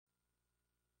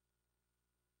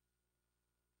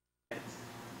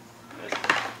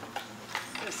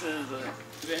This is an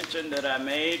invention that I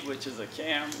made, which is a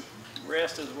cam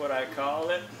rest is what I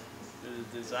call it. It is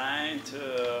designed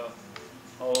to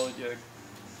hold your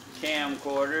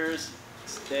camcorders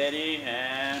steady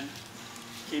and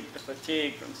keep the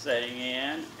fatigue from setting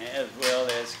in, as well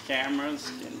as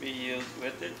cameras can be used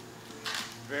with it.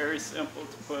 Very simple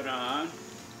to put on.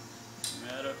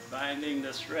 Matter of finding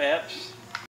the straps.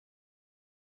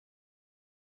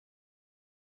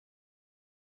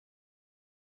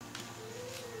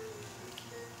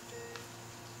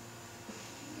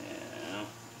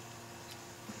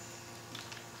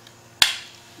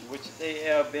 Which they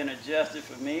have been adjusted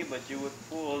for me, but you would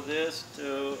pull this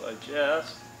to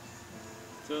adjust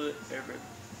to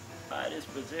everybody's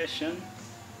position.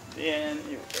 Then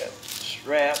you have the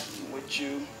strap, which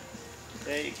you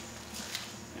take,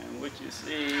 and what you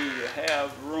see, you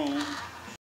have room.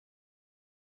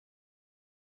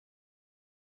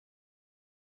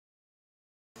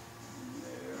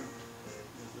 There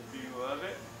is a view of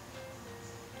it.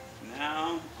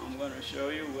 Now I'm going to show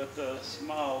you with a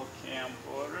small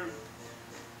camcorder,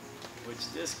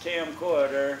 which this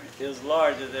camcorder is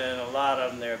larger than a lot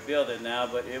of them they're building now,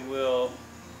 but it will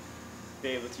be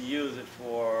able to use it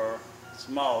for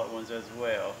smaller ones as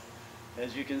well.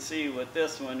 As you can see with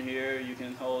this one here, you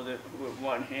can hold it with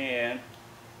one hand,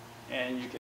 and you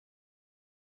can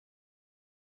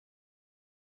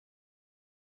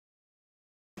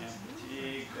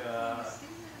fatigue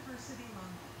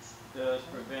does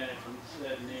prevent it from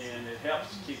setting in. It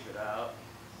helps keep it out.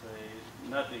 So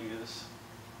nothing is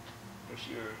for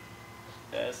sure.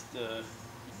 That's the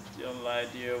general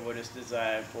idea of what it's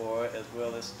designed for, as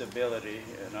well as stability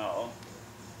and all.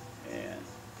 And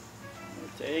I'm going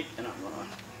to take and I'm going to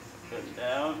put it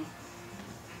down.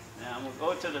 Now I'm going to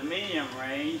go to the medium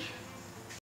range.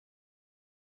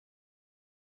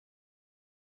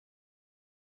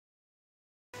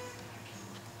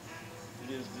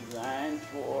 It is designed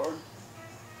for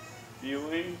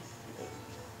viewing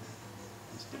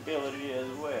and stability as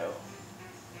well.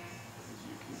 As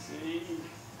you can see,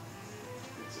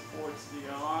 it supports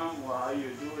the arm while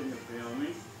you're doing the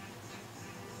filming.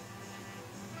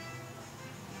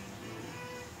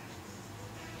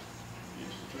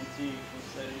 Keeps the fatigue from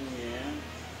setting in.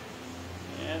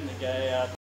 And the guy out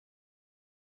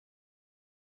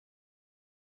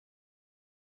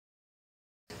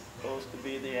supposed to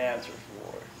be the answer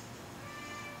for it.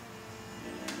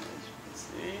 And as you can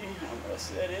see, I'm going to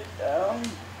set it down.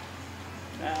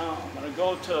 Now I'm going to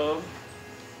go to,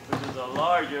 this is a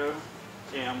larger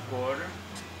camcorder,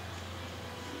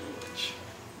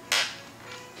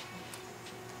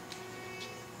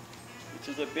 which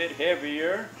is a bit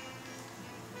heavier,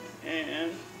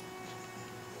 and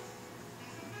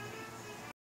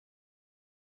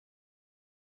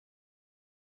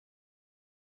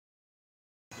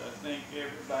I think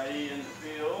everybody in the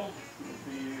field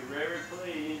will be very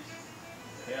pleased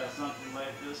to have something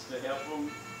like this to help them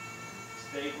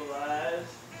stabilize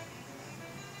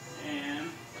and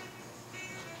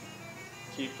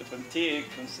keep the fatigue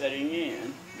from setting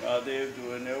in while they're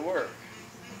doing their work.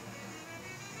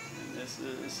 And this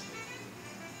is,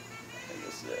 like I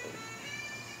say,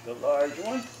 the large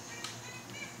one.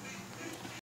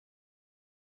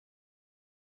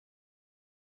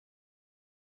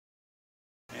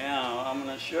 Now I'm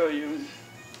going to show you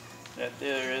that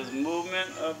there is movement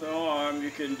of the arm.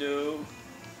 You can do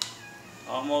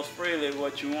almost freely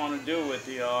what you want to do with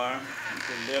the arm. You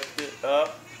can lift it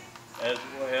up as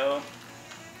well,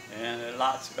 and it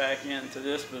locks back into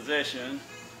this position,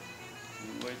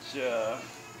 which you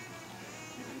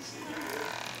can see here.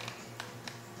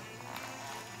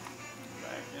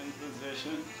 Back in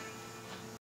position.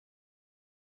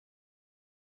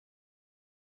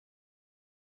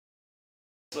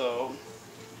 So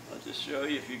I'll just show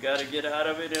you, if you got to get out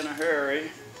of it in a hurry,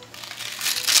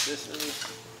 this is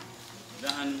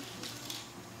done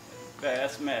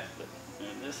fast method.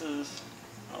 And this is,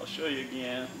 I'll show you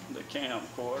again, the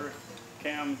camcorder,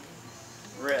 cam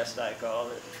rest I call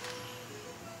it.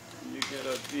 And you get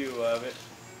a view of it.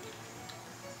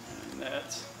 And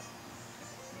that's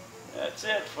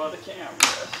it for the cam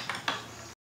rest.